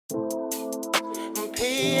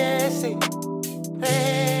PSC.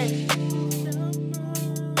 Hey.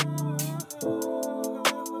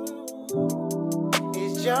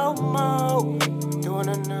 It's Joe Mo doing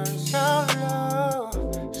another solo.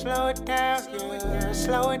 Slow it down, yeah.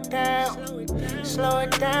 Slow it down. Slow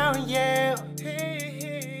it down, yeah.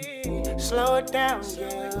 Slow it down,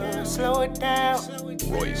 yeah. Slow it down.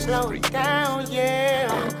 Slow it down, yeah.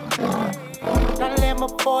 Now let my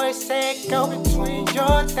voice echo between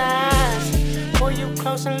your thighs. Pull you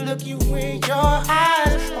close and look you in your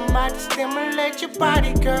eyes. I'm about to stimulate your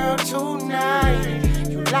body, girl, tonight.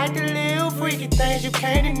 You like the little freaky things you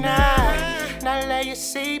can't deny. Now lay your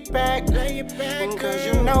seat back, cause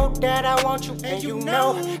you know that I want you, and you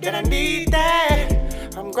know that I need that.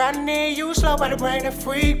 I'm grinding you slow, but to bring the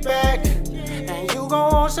freak back. And you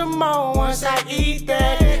gon' want some more once I eat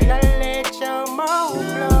that. Now let your mo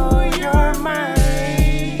blow your mind.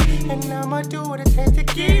 And I'ma do what it takes to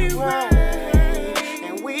get it right.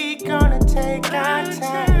 And we gonna take our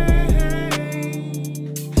time.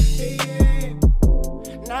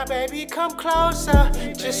 Now baby, come closer,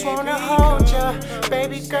 just wanna hold ya.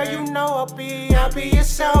 Baby girl, you know I'll be a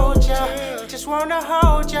soldier. Just wanna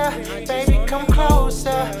hold ya, baby, come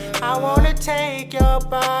closer. I wanna take your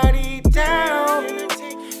body down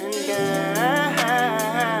and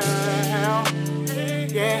down.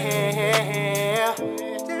 Yeah,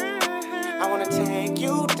 I wanna take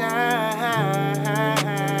you down.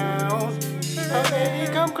 Oh baby,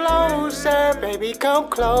 come closer, baby, come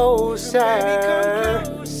closer.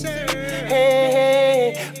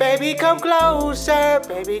 Hey, baby, come closer,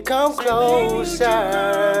 baby, come closer.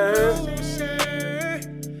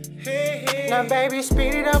 Now baby,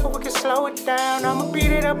 speed it up, but we can slow it down. I'ma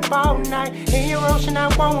beat it up all night. In your ocean, I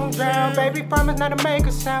won't drown. Baby, promise not to make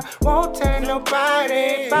a sound. Won't tell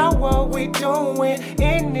nobody about what we doing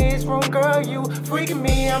in this room, girl. You freaking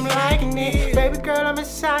me, I'm liking it. Baby girl, I'm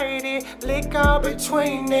excited. Lick all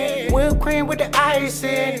between it. Whipped cream with the ice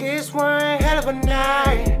in. This one hell of a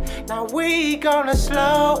night. Now we gonna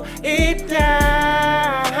slow it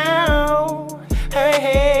down. Hey,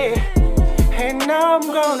 hey. And I'm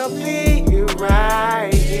gonna be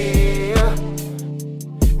right here.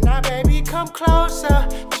 Now baby, come closer,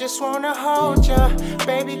 just wanna hold ya.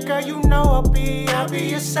 Baby girl, you know I'll be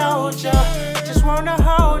a soldier. Just wanna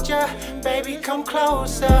hold ya, baby, come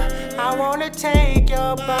closer. I wanna take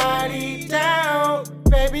your body down.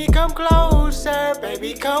 Baby, come closer,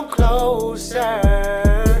 baby, come closer.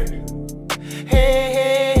 Hey,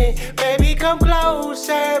 hey, baby, come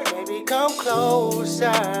closer, baby, come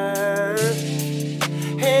closer.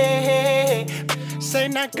 Hey, hey, say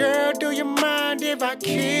now girl, do you mind if I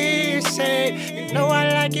kiss it? You know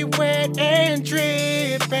I like it wet and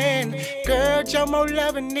dripping. Girl, your more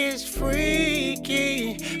loving is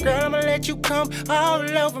freaky. Girl, I'ma let you come all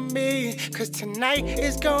over me. Cause tonight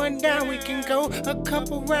is going down, we can go a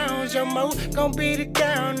couple rounds. Your mo gon' beat it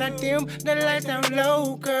down, now dim the lights down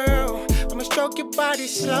low, girl. I'ma stroke your body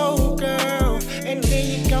slow, girl. And then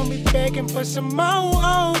you gon' be begging for some more,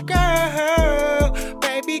 oh girl.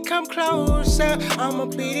 Baby, come closer, I'ma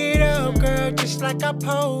beat it up, girl, just like I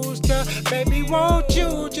posed to. Baby, won't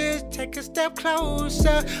you just take a step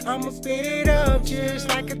closer? I'ma beat it up just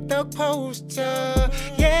like a thug poster.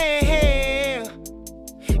 Yeah,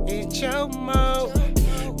 it's Joe Mo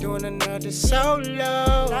doing another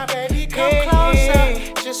solo. Now baby, come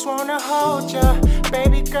closer, just wanna hold ya.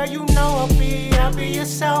 Baby girl, you know I'll be a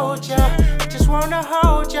soldier. Just wanna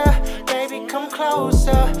hold ya, baby, come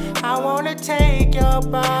closer. I wanna take your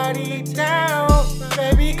body down.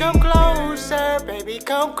 Baby, come closer, baby,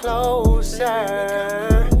 come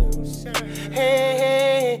closer. Hey,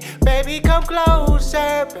 hey, baby, come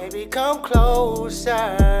closer, baby, come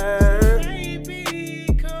closer.